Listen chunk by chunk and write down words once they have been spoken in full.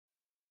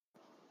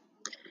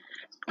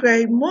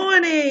Great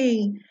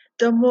morning,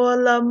 the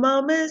Mola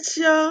Moment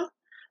Show.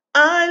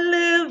 I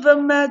live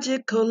a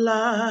magical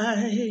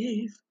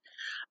life,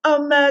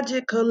 a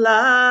magical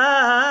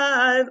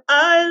life.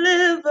 I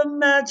live a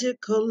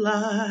magical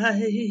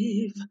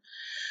life,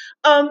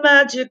 a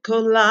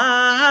magical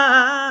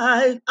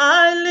life.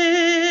 I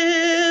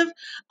live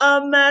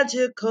a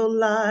magical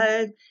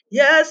life.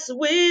 Yes,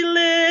 we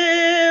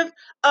live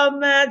a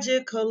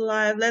magical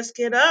life. Let's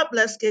get up,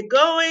 let's get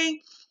going.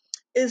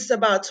 It's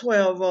about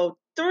 12:03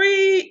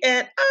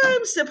 and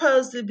I'm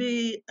supposed to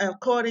be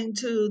according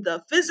to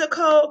the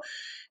physical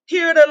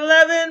here at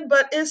 11,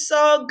 but it's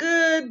all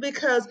good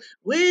because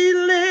we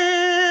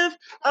live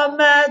a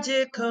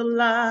magical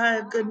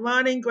life. Good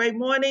morning, great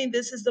morning.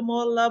 This is the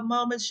More Love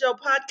Moment Show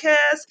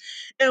podcast,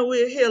 and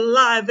we're here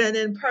live and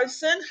in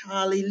person.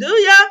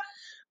 Hallelujah.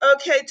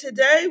 Okay,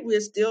 today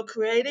we're still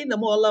creating the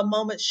More Love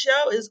Moment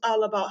Show. Is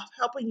all about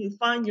helping you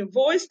find your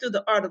voice through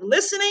the art of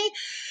listening,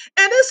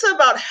 and it's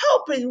about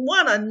helping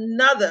one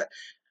another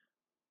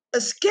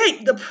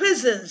escape the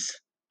prisons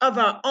of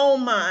our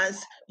own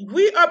minds.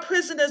 We are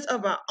prisoners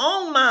of our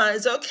own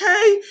minds,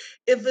 okay?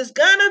 If it's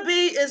gonna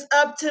be, it's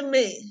up to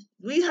me.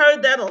 We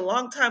heard that a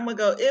long time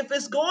ago. If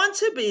it's going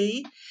to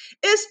be,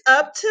 it's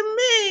up to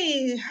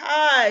me.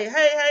 Hi,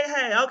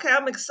 hey. Okay,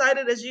 I'm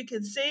excited as you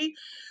can see.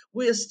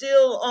 We're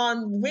still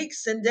on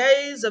weeks and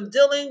days of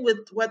dealing with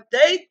what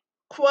they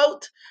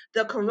quote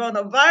the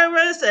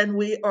coronavirus, and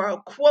we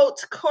are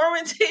quote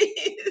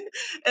quarantined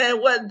and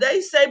what they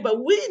say,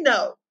 but we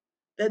know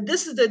that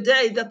this is the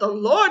day that the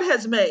Lord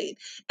has made,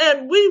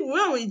 and we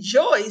will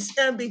rejoice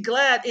and be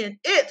glad in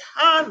it.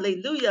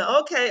 Hallelujah.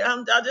 Okay,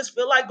 I just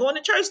feel like going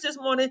to church this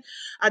morning.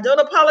 I don't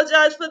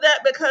apologize for that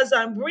because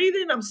I'm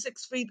breathing. I'm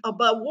 6 feet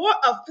above water,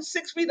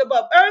 6 feet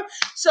above earth.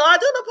 So I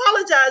don't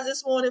apologize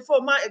this morning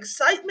for my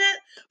excitement,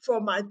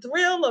 for my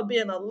thrill of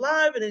being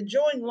alive and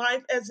enjoying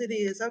life as it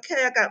is.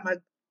 Okay, I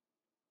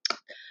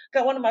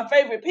got one of my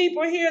favorite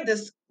people here.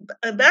 This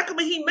back of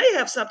me, he may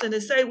have something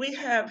to say. We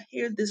have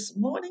here this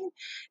morning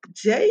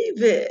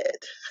David.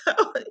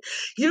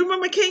 You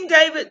remember King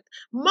David?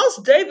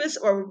 Most Davids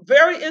are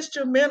very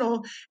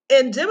instrumental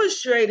in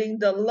demonstrating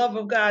the love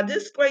of God.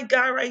 This great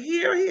guy right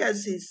here,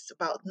 he's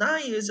about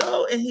 9 years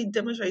old and he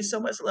demonstrates so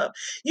much love.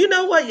 You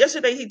know what?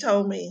 Yesterday he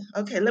told me,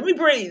 okay, let me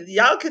breathe.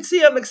 Y'all can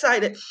see I'm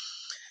excited.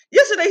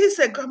 Yesterday he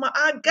said, Grandma,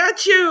 I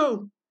got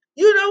you.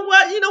 You know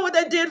what? You know what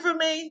that did for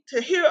me?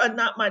 To hear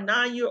not my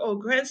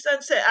 9-year-old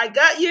grandson say, I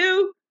got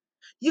you.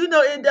 You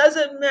know, it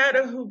doesn't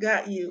matter who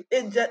got you.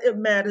 It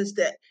matters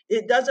that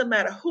it doesn't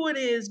matter who it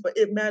is, but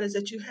it matters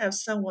that you have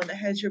someone that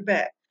has your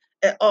back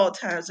at all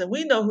times. And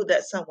we know who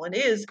that someone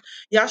is,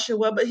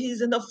 Yahshua, but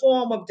he's in the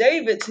form of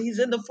David's, he's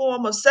in the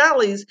form of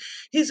Sally's,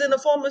 he's in the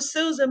form of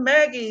Susan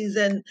Maggie's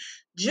and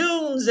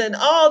June's and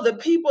all the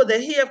people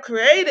that he have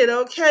created.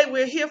 Okay,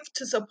 we're here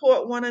to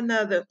support one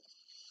another.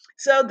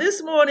 So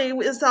this morning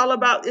it is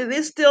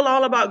still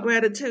all about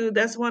gratitude.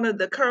 That's one of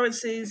the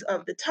currencies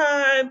of the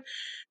time.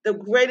 The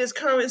greatest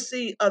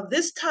currency of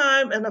this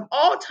time and of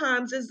all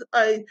times is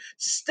a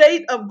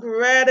state of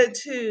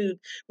gratitude.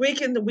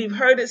 We've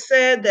heard it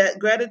said that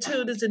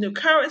gratitude is the new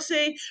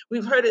currency.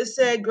 We've heard it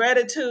said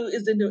gratitude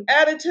is the new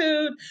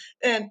attitude.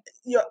 And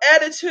your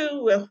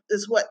attitude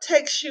is what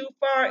takes you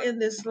far in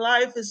this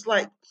life. It's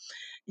like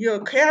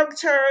your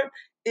character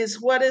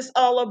is what it's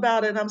all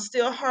about. And I'm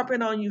still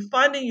harping on you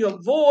finding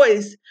your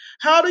voice.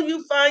 How do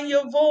you find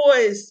your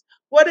voice?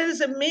 What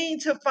does it mean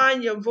to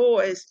find your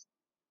voice?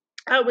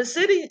 I was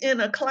sitting in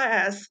a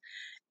class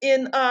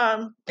in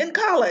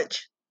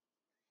college,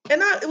 and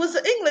it was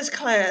an English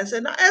class,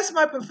 and I asked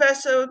my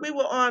professor. We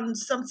were on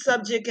some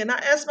subject, and I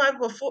asked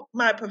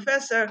my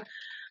professor,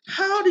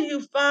 "How do you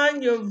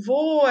find your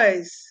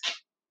voice?"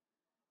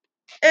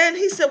 And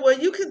he said, "Well,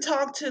 you can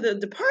talk to the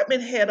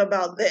department head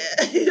about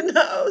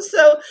that."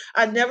 So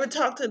I never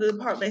talked to the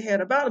department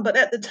head about it, but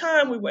at the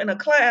time we were in a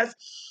class,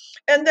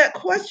 and that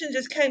question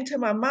just came to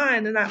my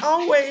mind, and I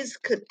always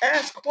could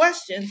ask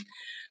questions,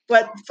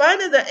 but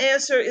finding the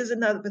answer is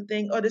another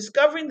thing, or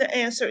discovering the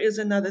answer is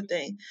another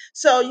thing.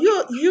 So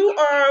you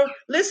are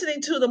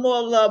listening to the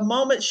More Love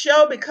Moment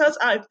show because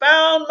I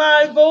found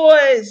my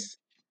voice.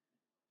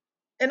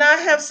 And I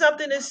have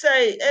something to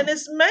say, and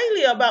it's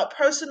mainly about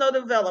personal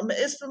development.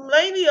 It's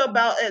mainly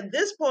about, at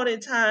this point in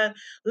time,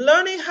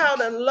 learning how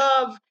to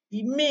love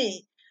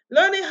me,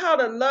 learning how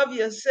to love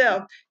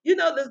yourself.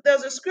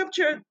 There's a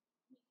scripture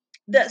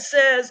that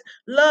says,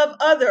 love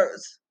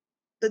others.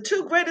 The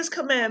two greatest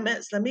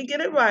commandments, let me get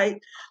it right.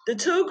 The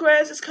two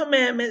greatest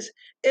commandments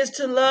is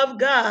to love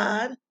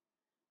God,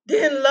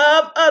 then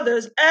love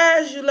others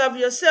as you love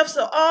yourself.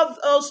 So all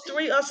those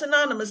three are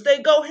synonymous. They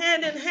go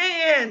hand in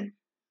hand.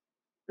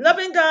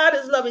 Loving God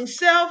is loving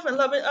self and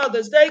loving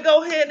others. They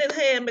go hand in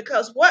hand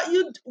because what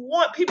you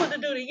want people to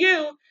do to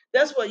you,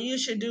 that's what you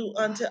should do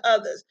unto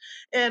others.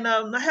 And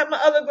I have my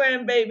other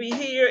grandbaby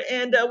here,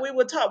 and we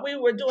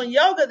were doing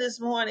yoga this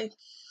morning,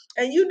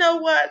 and you know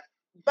what?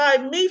 By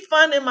me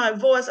finding my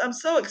voice, I'm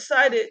so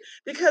excited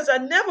because I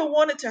never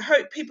wanted to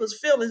hurt people's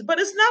feelings. But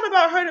it's not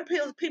about hurting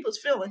people's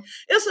feelings.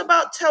 It's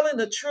about telling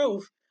the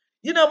truth.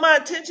 My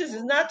intentions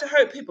is not to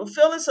hurt people's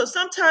feelings. So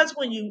sometimes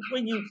when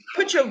you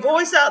put your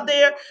voice out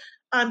there,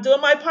 I'm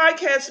doing my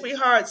podcast,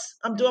 sweethearts.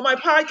 I'm doing my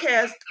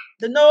podcast.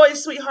 The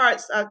noise,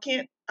 sweethearts.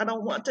 I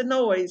don't want the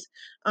noise.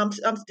 I'm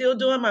still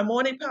doing my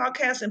morning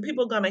podcast, and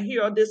people are gonna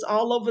hear this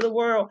all over the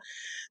world.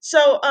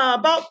 So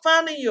about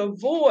finding your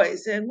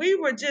voice, and we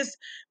were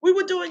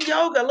doing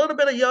yoga, a little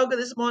bit of yoga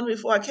this morning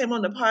before I came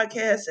on the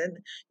podcast,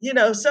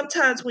 and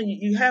sometimes when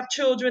you have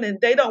children and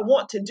they don't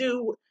want to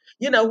do,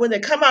 when they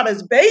come out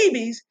as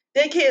babies,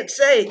 they can't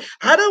say,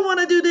 I don't want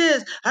to do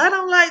this. I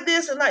don't like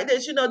this and like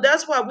this.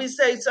 That's why we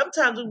say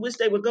sometimes we wish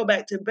they would go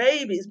back to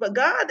babies. But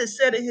God has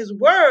said in his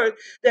word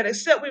that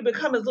except we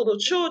become as little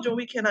children,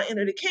 we cannot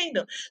enter the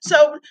kingdom.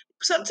 So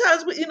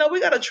sometimes we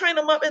got to train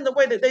them up in the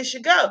way that they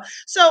should go.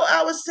 So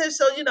I was saying,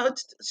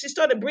 she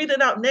started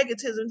breathing out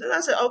negativism. And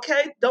I said,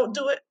 okay, don't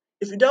do it.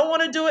 If you don't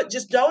want to do it,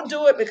 just don't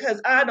do it, because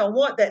I don't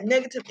want that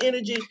negative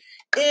energy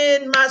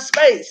in my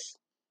space.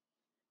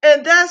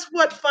 And that's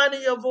what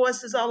finding your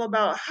voice is all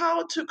about.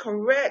 How to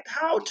correct,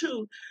 how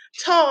to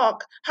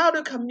talk, how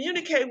to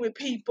communicate with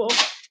people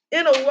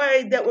in a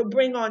way that would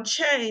bring on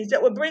change,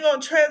 that would bring on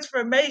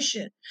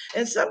transformation.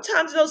 And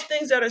sometimes those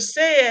things that are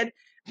said,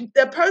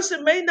 the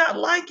person may not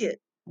like it.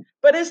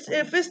 But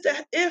if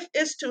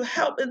it's to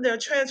help in their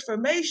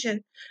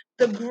transformation,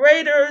 the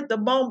greater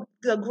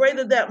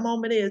that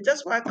moment is.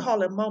 That's why I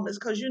call it moments,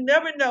 because you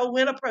never know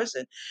when a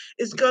person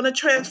is going to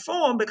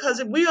transform.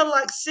 Because if we are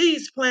like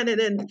seeds planted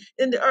in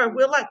the earth,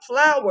 we're like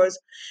flowers,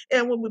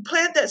 and when we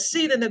plant that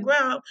seed in the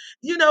ground,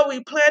 we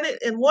plant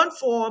it in one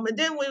form, and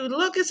then we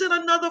look, it's in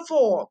another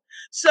form.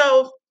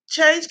 So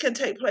change can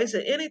take place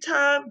at any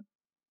time.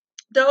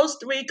 There are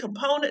three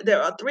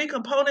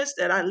components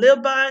that I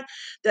live by,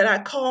 that I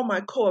call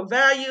my core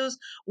values.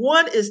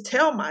 One is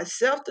tell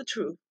myself the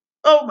truth.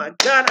 Oh my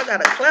God, I got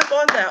to clap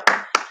on that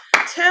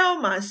one. Tell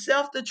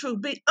myself the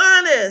truth. Be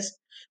honest.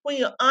 When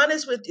you're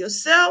honest with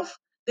yourself,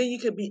 then you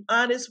can be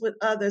honest with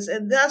others.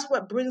 And that's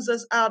what brings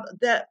us out of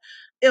that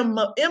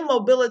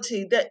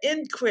immobility,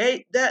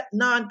 that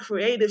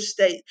non-creative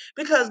state,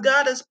 because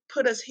God has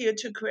put us here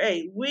to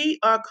create. We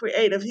are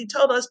creative. He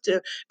told us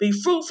to be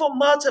fruitful,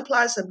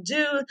 multiply,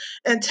 subdue,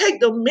 and take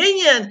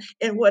dominion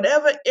in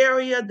whatever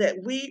area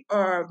that we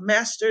are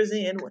masters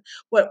in,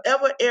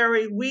 whatever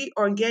area we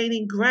are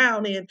gaining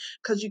ground in,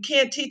 because you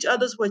can't teach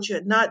others what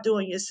you're not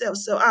doing yourself.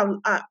 So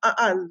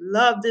I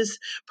love this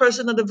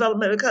personal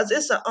development, because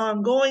it's an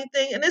ongoing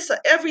thing, and it's an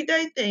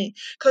everyday thing,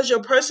 because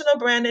your personal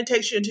branding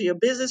takes you into your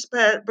business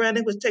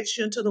branding, which takes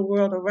you into the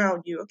world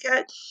around you.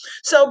 Okay,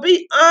 so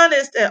be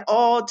honest at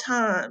all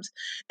times.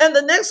 And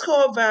the next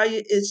core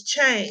value is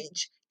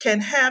change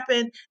can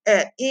happen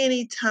at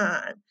any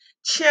time.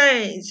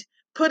 Change.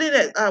 Putting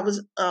it, I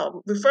was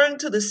referring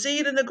to the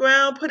seed in the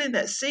ground, putting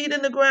that seed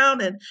in the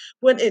ground, and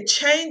when it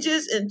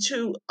changes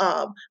into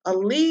a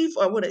leaf,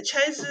 or when it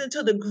changes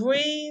into the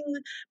green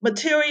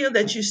material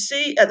that you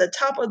see at the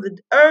top of the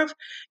earth,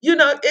 you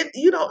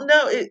don't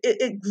know,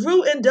 it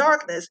grew in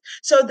darkness.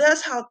 So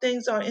that's how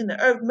things are in the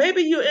earth.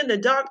 Maybe you're in the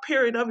dark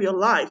period of your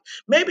life.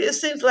 Maybe it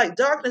seems like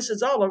darkness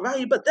is all around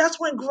you, but that's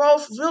when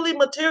growth really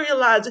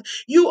materializes.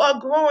 You are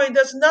growing.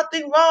 There's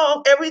nothing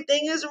wrong.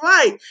 Everything is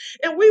right.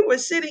 And we were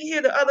sitting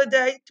here the other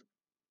day,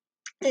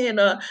 and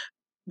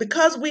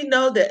because we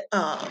know that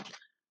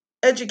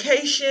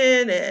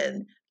education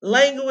and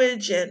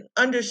language and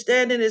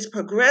understanding is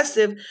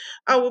progressive,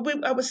 I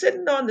was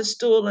sitting on the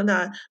stool,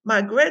 and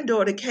my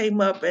granddaughter came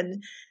up,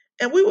 and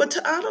I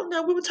don't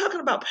know, we were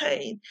talking about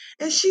pain.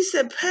 And she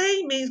said,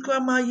 pain means,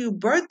 Grandma, you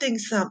birthing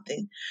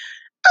something.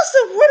 I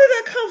said, where did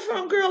that come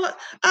from, girl,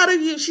 out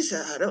of you? She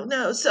said, I don't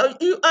know. So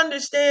you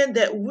understand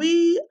that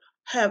we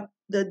have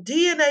the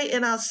DNA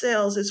in our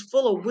cells is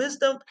full of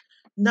wisdom,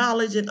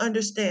 knowledge, and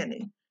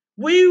understanding.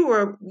 We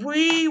were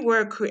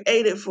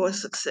created for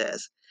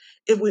success.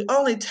 If we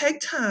only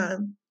take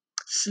time,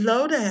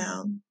 slow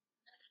down,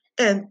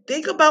 and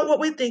think about what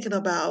we're thinking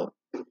about,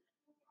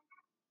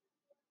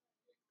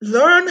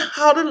 learn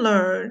how to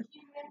learn,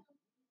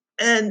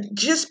 and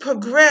just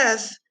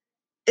progress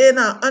in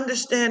our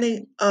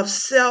understanding of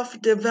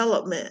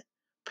self-development,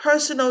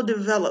 personal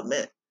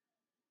development.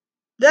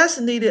 That's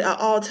needed at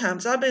all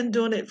times. I've been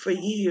doing it for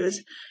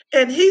years.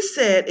 And he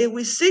said, if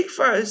we seek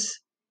first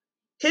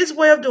his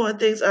way of doing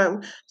things,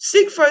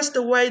 seek first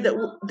the way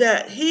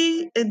that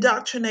he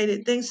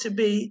indoctrinated things to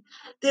be,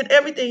 then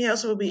everything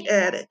else will be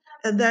added.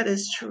 And that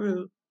is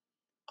true.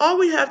 All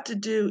we have to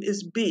do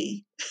is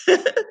be.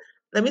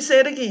 Let me say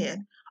it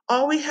again.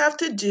 All we have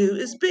to do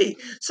is be.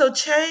 So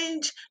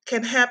change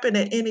can happen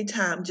at any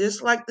time,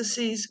 just like the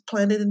seeds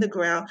planted in the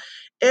ground.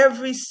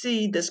 Every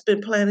seed that's been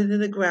planted in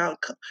the ground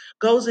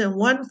goes in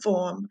one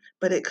form,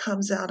 but it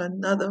comes out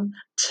another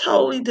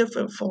totally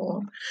different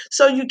form.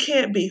 So you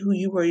can't be who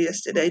you were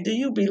yesterday. Do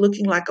you be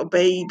looking like a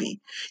baby?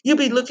 You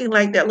be looking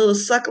like that little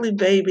suckling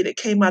baby that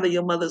came out of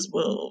your mother's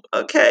womb.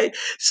 Okay?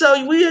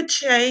 So we are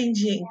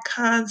changing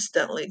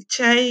constantly.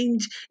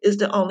 Change is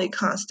the only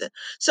constant.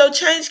 So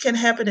change can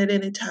happen at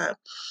any time.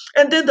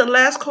 And then the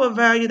last core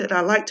value that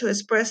I like to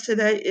express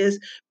today is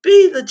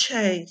be the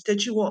change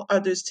that you want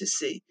others to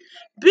see.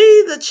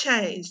 Be the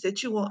change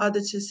that you want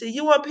others to see.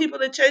 You want people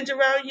to change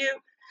around you?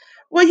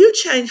 Well, you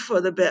change for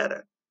the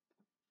better.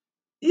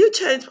 You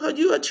change because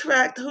you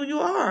attract who you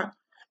are.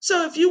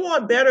 So if you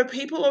want better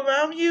people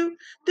around you,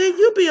 then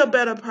you be a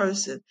better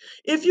person.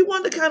 If you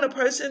want the kind of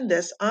person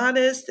that's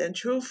honest and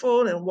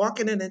truthful and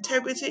walking in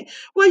integrity,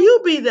 well,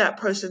 you be that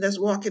person that's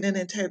walking in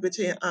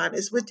integrity and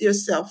honest with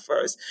yourself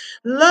first.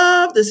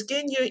 Love the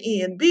skin you're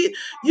in.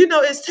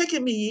 It's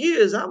taken me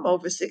years. I'm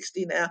over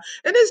 60 now,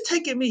 and it's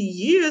taken me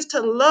years to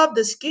love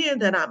the skin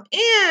that I'm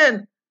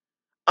in.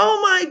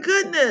 Oh my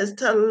goodness,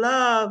 to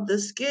love the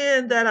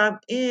skin that I'm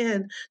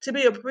in, to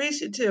be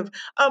appreciative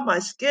of my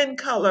skin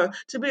color,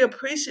 to be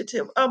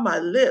appreciative of my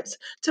lips,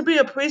 to be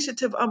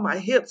appreciative of my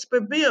hips,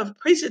 but be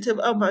appreciative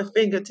of my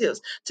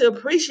fingertips, to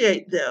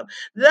appreciate them.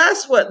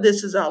 That's what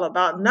this is all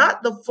about,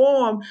 not the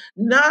form,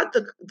 not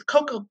the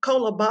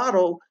Coca-Cola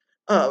bottle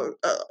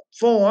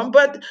form,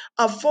 but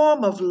a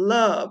form of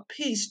love,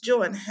 peace,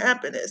 joy, and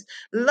happiness.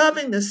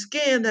 Loving the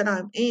skin that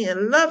I'm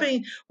in,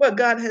 loving what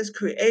God has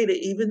created,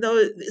 even though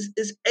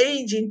it's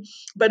aging,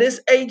 but it's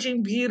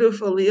aging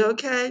beautifully,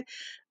 okay?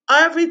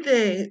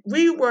 Everything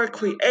we were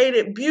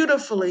created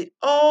beautifully.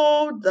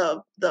 Oh,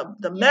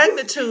 the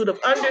magnitude of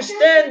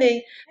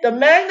understanding, the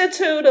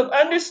magnitude of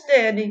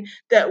understanding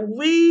that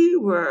we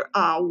were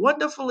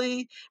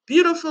wonderfully,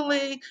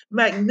 beautifully,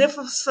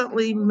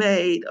 magnificently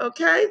made,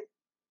 okay?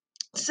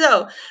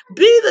 So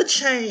be the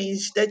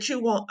change that you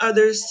want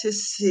others to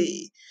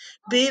see.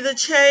 Be the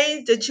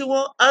change that you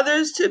want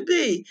others to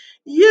be.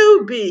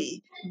 You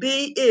be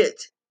it,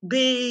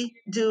 be,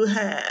 do,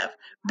 have.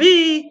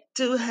 Be,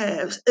 do,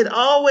 have. It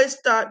always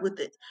start with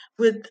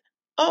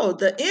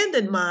the end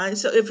in mind.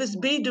 So if it's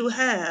be, do,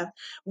 have,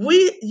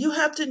 you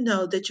have to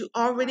know that you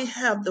already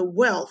have the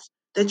wealth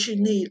that you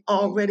need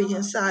already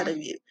inside of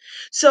you.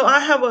 So I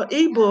have an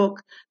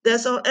ebook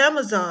that's on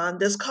Amazon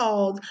that's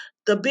called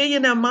The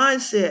Billionaire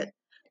Mindset.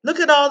 Look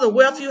at all the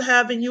wealth you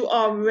have in you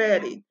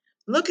already.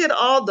 Look at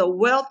all the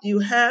wealth you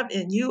have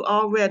in you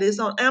already. It's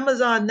on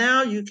Amazon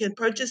now. You can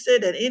purchase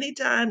it at any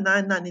time,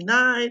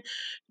 $9.99,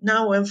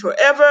 now and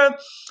forever.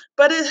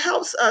 But it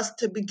helps us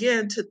to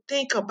begin to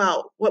think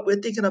about what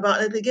we're thinking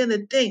about and begin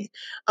to think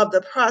of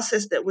the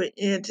process that we're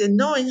in, to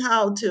knowing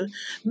how to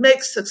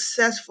make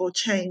successful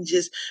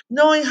changes,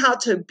 knowing how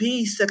to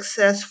be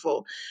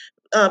successful.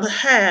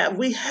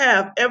 We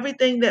have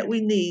everything that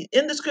we need.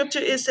 In the scripture,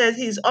 it says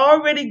he's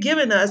already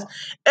given us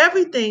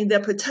everything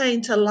that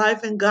pertains to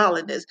life and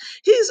godliness.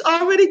 He's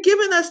already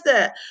given us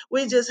that.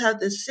 We just have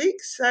to seek,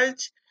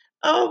 search,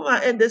 oh my,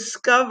 and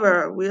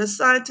discover. We are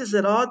scientists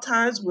at all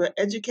times. We're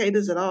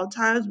educators at all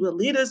times. We're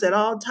leaders at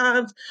all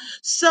times.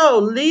 So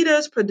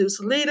leaders produce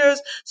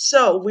leaders.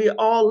 So we're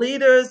all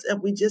leaders,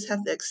 and we just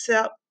have to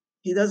accept.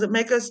 He doesn't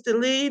make us to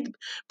lead,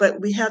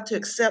 but we have to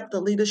accept the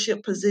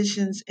leadership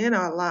positions in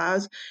our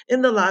lives,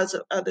 in the lives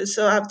of others.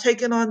 So I've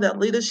taken on that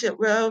leadership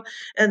role,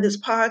 and this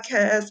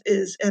podcast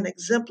is an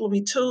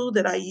exemplary tool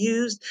that I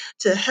use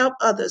to help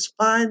others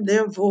find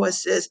their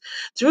voices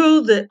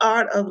through the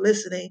art of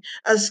listening,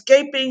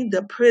 escaping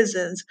the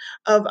prisons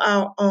of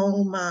our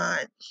own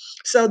mind.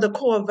 So the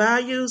core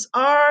values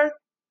are: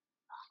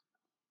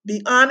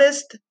 be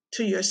honest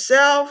to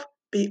yourself,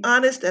 be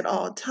honest at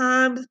all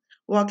times,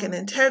 walk in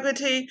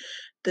integrity.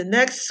 The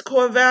next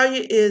core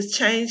value is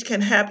change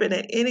can happen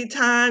at any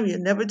time. You're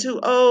never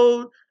too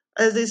old,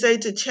 as they say,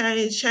 to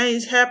change.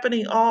 Change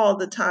happening all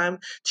the time.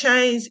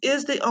 Change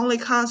is the only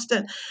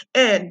constant,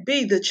 and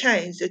be the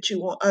change that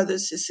you want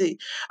others to see.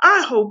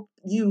 I hope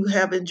you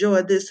have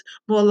enjoyed this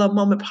More Love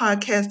Moment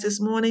podcast this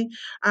morning.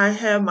 I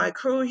have my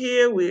crew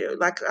here.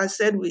 Like I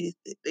said,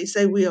 they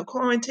say we are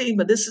quarantined,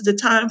 but this is the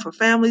time for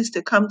families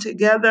to come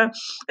together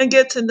and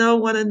get to know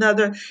one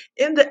another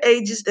in the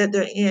ages that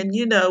they're in.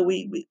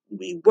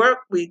 We work,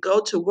 we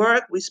go to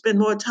work, we spend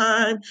more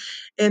time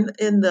in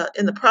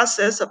the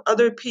process of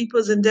other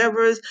people's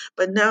endeavors,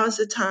 but now is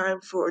the time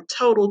for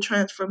total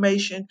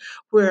transformation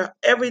where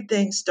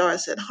everything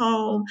starts at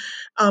home.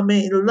 I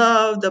mean,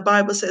 love, the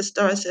Bible says,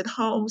 starts at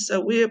home. So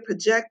we are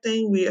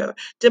projecting, we are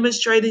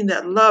demonstrating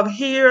that love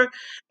here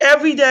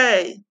every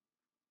day,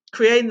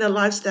 creating the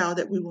lifestyle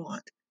that we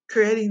want,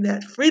 creating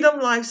that freedom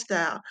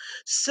lifestyle.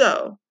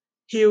 So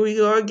here we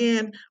go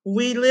again.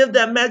 We live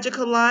that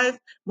magical life.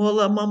 More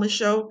Love Moment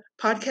Show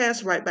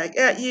podcast right back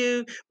at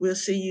you. We'll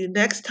see you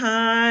next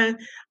time.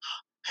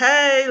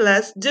 Hey,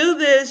 let's do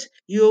this.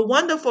 You're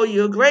wonderful.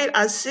 You're great.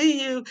 I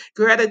see you.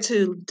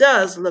 Gratitude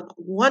does look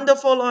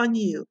wonderful on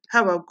you.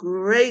 Have a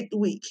great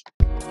week.